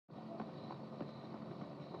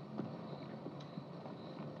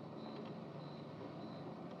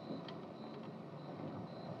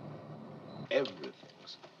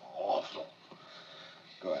Everything's awful.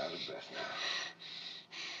 Go out of breath now.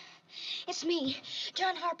 It's me,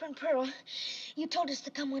 John Harper and Pearl. You told us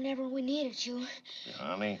to come whenever we needed you.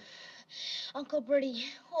 Johnny? Uncle Bertie,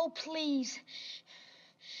 oh, please.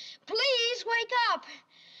 Please, wake up!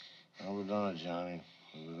 Never done it, Johnny.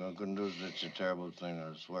 If I couldn't do it, it's a terrible thing.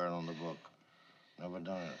 I swear it on the book. Never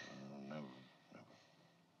done it. Never.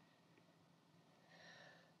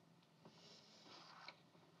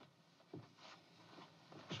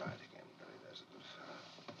 Try it again, Billy. There's a good fellow.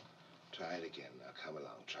 Try it again. Now, come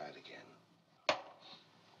along. Try it again.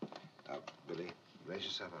 Now, Billy, raise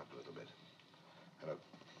yourself up a little bit. And look,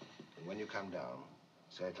 when you come down,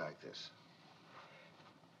 say it like this.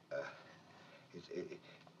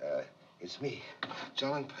 It's me,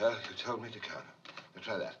 John and Pearl, who told me to come. Now,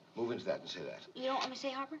 try that. Move into that and say that. You don't want me to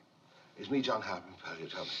say Harper? It's me, John Harper and Pearl, who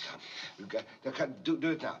told me to come. You've got... Now,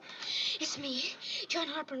 do it now. It's me, John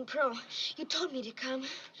Harper and Pearl. You told me to come.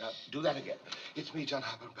 Now, do that again. It's me, John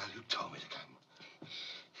Harper and Pearl, who told me to come.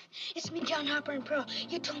 It's me, John Harper and Pearl.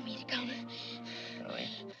 You told me to come. Johnny?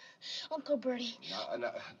 Uncle Bertie.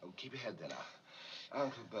 Now, keep your head there now.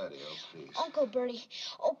 Uncle Bertie, oh, please. Uncle Bertie,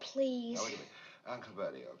 oh, please. Now, wait a minute. Uncle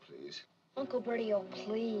Bertie, oh, please. Uncle Bertie, oh,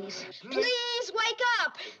 please. Please, wake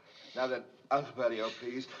up! Now then, Uncle Bertie, oh,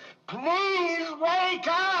 please. Please wake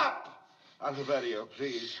up! Uncle Bertie, oh,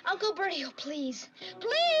 please. Uncle Bertie, oh, please.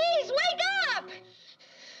 Please, wake up!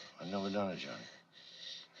 I've never done it, Johnny.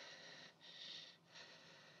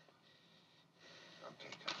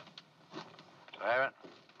 Okay, come. Pirate.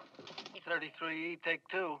 E33E, take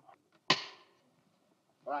two.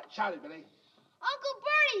 All right, shout it, Billy. Uncle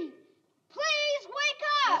Bertie, please wake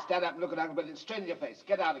Now up! stand up and look at Uncle Bertie. Straight in your face.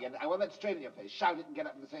 Get down again. I want that straight in your face. Shout it and get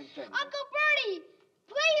up in the same straight. Uncle Bertie,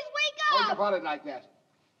 please wake Hold up! your bonnet like that.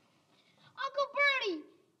 Uncle Bertie,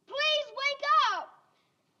 please wake up!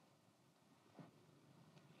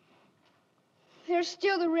 There's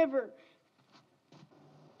still the river.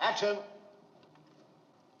 Action.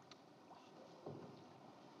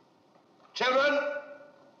 Children.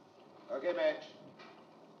 Okay, Madge.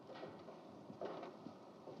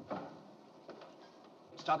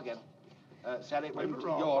 Start again. Sally, when you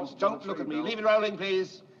yawn, don't look at me. Leave it rolling,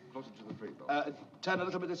 please. Closer to the free throw. Turn a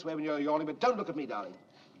little bit this way when you're yawning, but don't look at me, darling.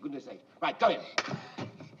 For goodness sake. Right, go in.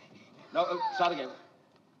 No, start again.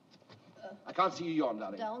 I can't see you yawn,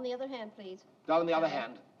 darling. Down the other hand, please. Down on the other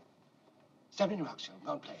hand. Step in your rocks, children.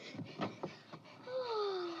 Go and play.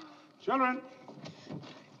 Children.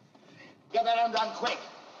 Get that undone quick.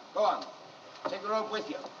 Go on. Take the rope with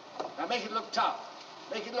you. Now make it look tough.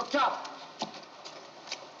 Make it look tough.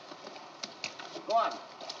 Go on.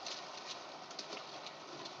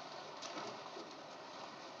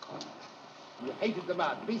 You hated the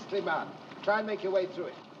mud, beastly mud. Try and make your way through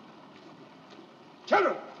it.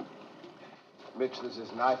 Children! Mitch, this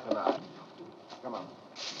is knife and eye. Come on.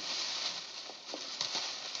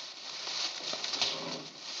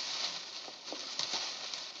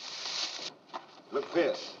 Look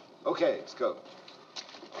fierce. Okay, let's go.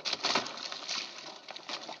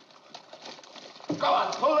 Go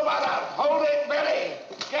on, pull the butt out. Hold it, Billy.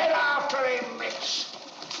 Get after him, Mitch.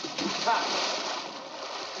 Cut.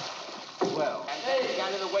 Well, hey,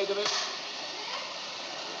 get in the weight of it.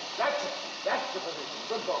 That's it. That's the position.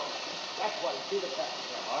 Good boy. That's what. See the pass.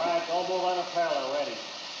 All right, don't move on the parallel. Ready.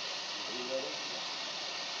 Are you ready?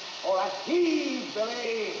 All right, heave,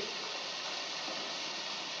 Billy.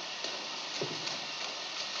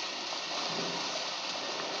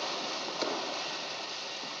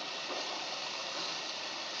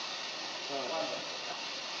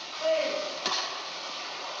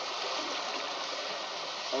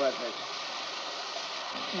 All right, Mitch.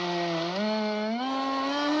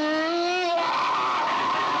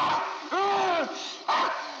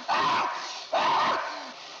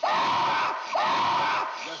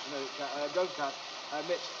 Just a minute. Don't cut.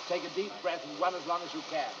 Mitch, take a deep breath and run as long as you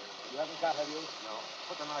can. You haven't cut, have you? No.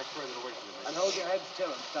 Put the knife further away from you, Mitch. And hold your head still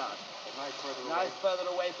and start. Knife further away. Knife further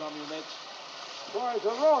away from you, Mitch. Boys,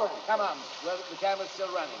 we're rolling. Come on. The camera's still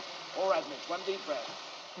running. All right, Mitch. One deep breath.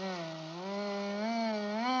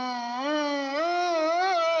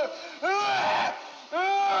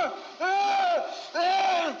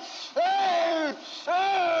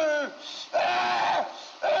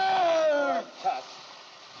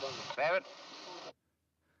 Barrett?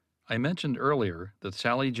 I mentioned earlier that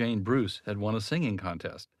Sally Jane Bruce had won a singing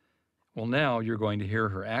contest. Well, now you're going to hear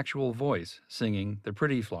her actual voice singing the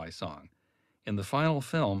Pretty Fly song. In the final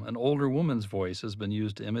film, an older woman's voice has been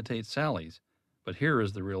used to imitate Sally's, but here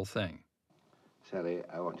is the real thing. Sally,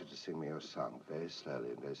 I want you to sing me your song very slowly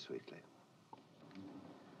and very sweetly.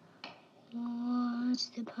 Once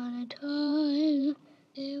upon a time,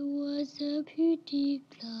 there was a pretty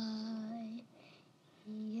fly.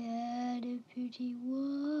 He had a pretty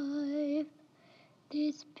wife,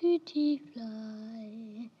 this pretty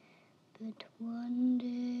fly. But one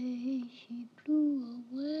day she flew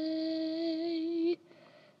away,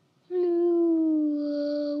 flew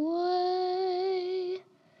away.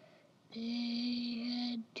 They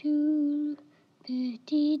had two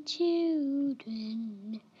pretty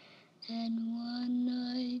children, and one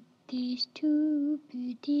night these two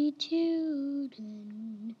pretty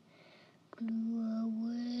children flew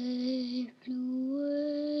away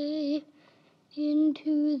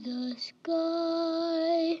into the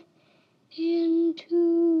sky,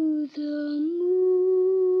 into the moon.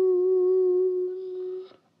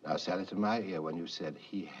 Now, Sally, to my ear, when you said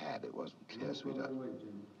he had, it wasn't clear, sweetheart.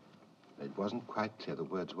 It wasn't quite clear. The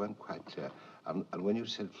words weren't quite clear. And when you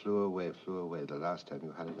said flew away, the last time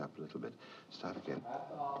you had it up a little bit. Start again.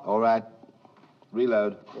 All right.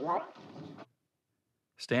 Reload.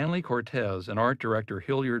 Stanley Cortez and art director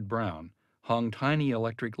Hilliard Brown hung tiny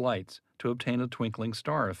electric lights to obtain a twinkling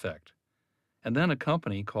star effect. And then a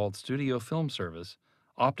company called Studio Film Service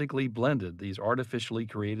optically blended these artificially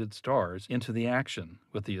created stars into the action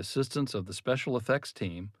with the assistance of the special effects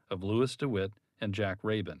team of Louis DeWitt and Jack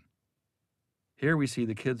Rabin. Here we see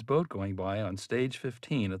the kids' boat going by on stage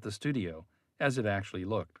 15 at the studio, as it actually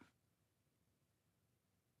looked.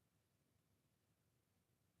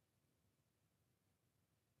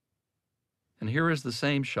 And here is the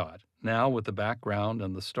same shot, now with the background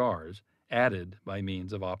and the stars, added by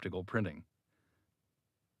means of optical printing.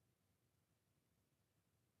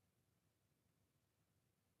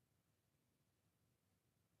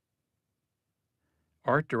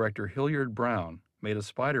 Art director Hilliard Brown made a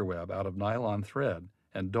spider web out of nylon thread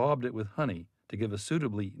and daubed it with honey to give a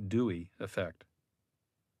suitably dewy effect.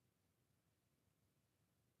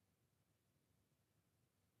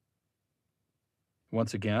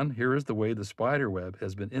 Once again, here is the way the spider web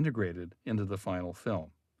has been integrated into the final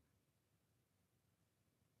film.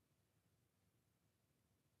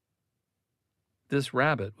 This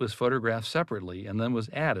rabbit was photographed separately and then was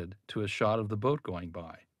added to a shot of the boat going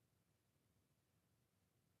by.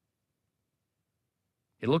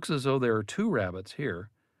 It looks as though there are two rabbits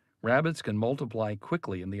here. Rabbits can multiply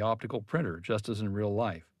quickly in the optical printer, just as in real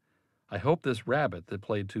life. I hope this rabbit that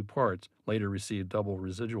played two parts later received double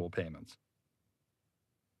residual payments.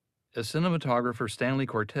 As cinematographer Stanley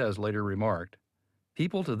Cortez later remarked,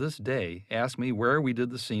 "People to this day ask me where we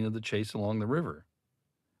did the scene of the chase along the river.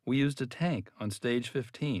 We used a tank on stage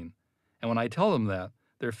 15, and when I tell them that,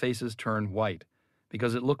 their faces turn white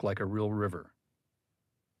because it looked like a real river."